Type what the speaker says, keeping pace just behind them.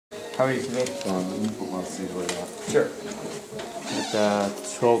How are you today? Let me put my seat right now. Sure. It's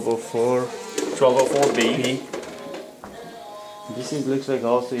 1204 1204B. This looks like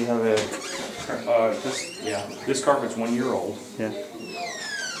also you have a... This carpet's 1 year old. Yeah.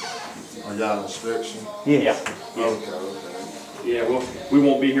 Are y'all inspection? Yes. Yeah. Okay. Yeah, well, we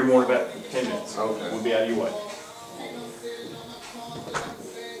won't be here more than about 10 minutes. Okay. We'll be out of your way.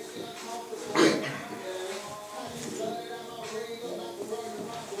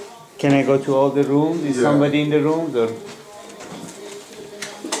 Can I go to all the rooms? Is somebody in the rooms or?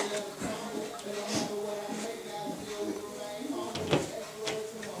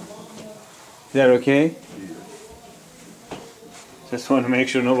 Is that okay? Yeah. Just want to make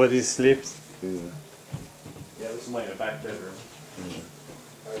sure nobody sleeps. Yeah. Yeah, this is my back bedroom.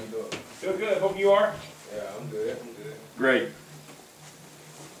 How you doing? Doing good. Hope you are. Yeah, I'm good. I'm good. Great.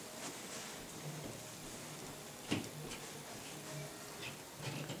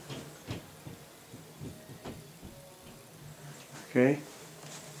 Okay.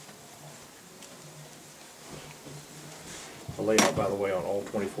 The layout, by the way, on all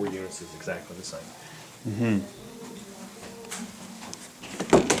 24 units is exactly the same. Mm-hmm.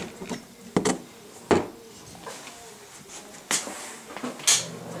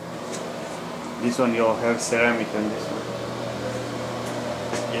 This one you all have ceramic on this one.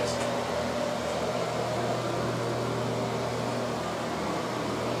 Yes.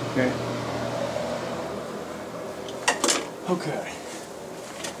 Okay. Okay.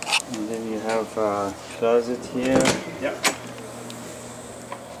 And then you have a closet here. Yep.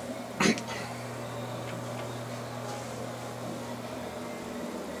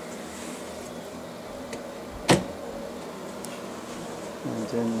 And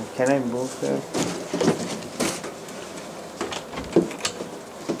then can I move that?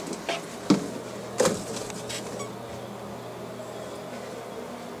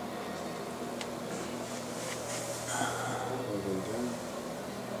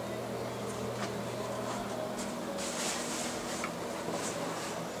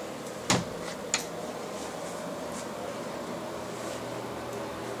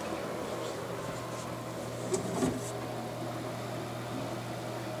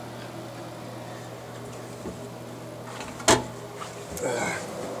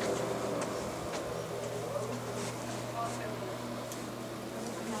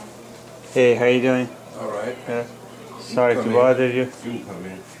 Hey, how you doing? All right. Sorry to Come in. bother you. You can come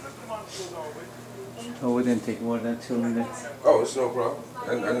in. It wouldn't take more than 2 minutes. Oh, it's no problem.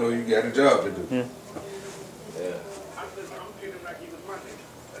 I know you got a job to do. Yeah. Yeah.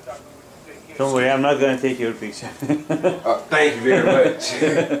 Don't worry, I'm not gonna take your picture. Thank you very much.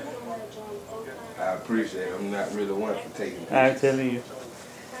 I appreciate it. I'm not really one for taking pictures. I'm telling you.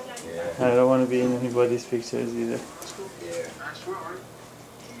 Yeah. I don't want to be in anybody's pictures either. Yeah.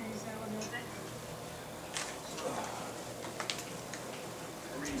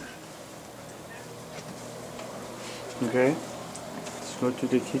 Okay. Let's go to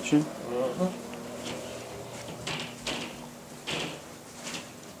the kitchen.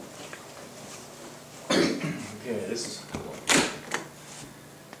 Okay,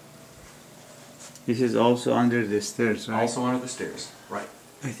 This is also under the stairs, right? also under the stairs. Right.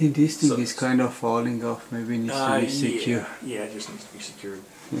 I think this thing So- is kind of falling off. Maybe it needs to be secure. Yeah, it just needs to be secured.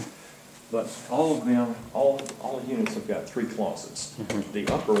 But all of them, all the units have got 3 closets. The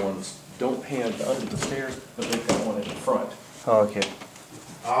upper ones don't have the under the stairs, but they've got one in the front. Oh, okay.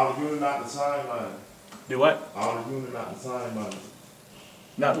 All the units not the same, man. Do what? All the units not the same, man.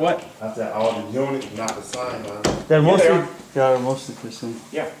 Not what? I said all the units not the same, man. They're Yeah, mostly they are mostly the same.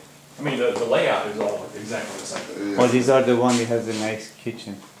 Yeah. I mean, the layout is all exactly the same. Oh, these are the one that has a nice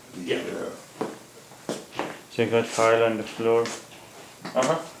kitchen. Yeah. Check out tile on the floor.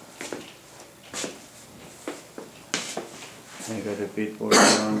 Uh-huh. I got a bit board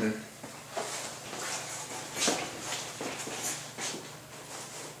around it.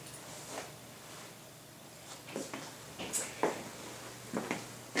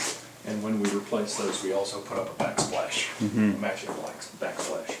 And when we replace those, we also put up a backsplash, Mhm. a matching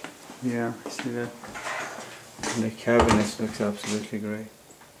backsplash. Yeah, I see that. And the cabinets looks absolutely great.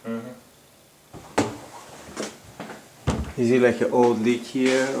 Is it like an old leak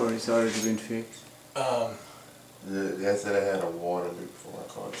here, or it's already been fixed? They said I had a water leak before I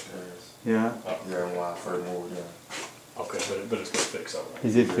called upstairs. Yeah. Yeah, when I first moved in. Okay, but it's gonna fix over.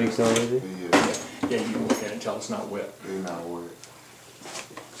 Is it fixed already? Yeah. Yeah, you can look at it and tell it's not wet. They're not worried.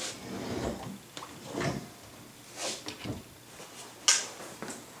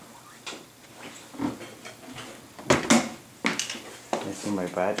 I think my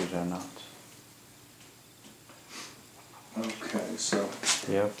batteries are not. Okay, so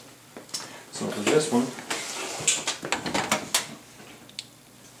Yep. So for this one,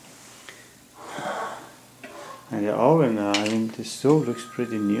 And the oven, I mean, the stove looks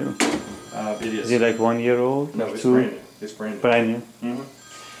pretty new. it is. Is it like 1 year old? No, it's Two? brand new. It's brand new. Brand new. Mm-hmm.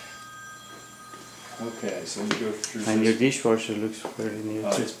 Okay, so we go through And your this. dishwasher looks very new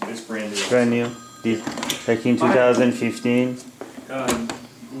too. It's brand new. Brand new. Like in 2015.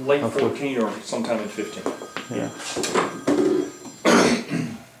 Late Okay. 14 or sometime in 15. Yeah.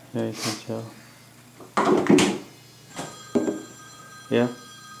 Yeah, you can tell. Yeah.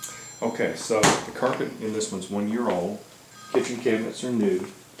 Okay, so the carpet in this one's 1 year old. Kitchen cabinets are new.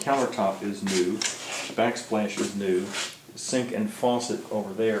 Countertop is new. Backsplash is new. Sink and faucet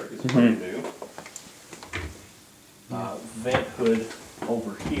over there is brand new. Vent hood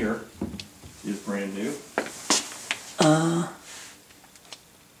over here is brand new.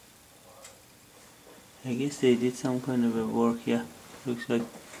 I guess they did some kind of a work, yeah. Looks like,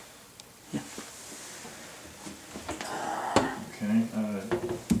 yeah. Okay,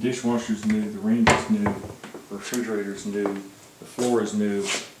 dishwasher's new, the range is new, refrigerator's new, the floor is new.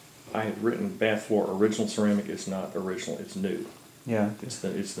 I had written bath floor original ceramic. It's not original, it's new. Yeah, It's the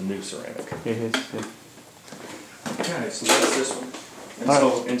new ceramic. it is. Yeah. Okay, so that's this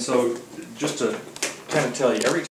one. And so just to kind of tell you, every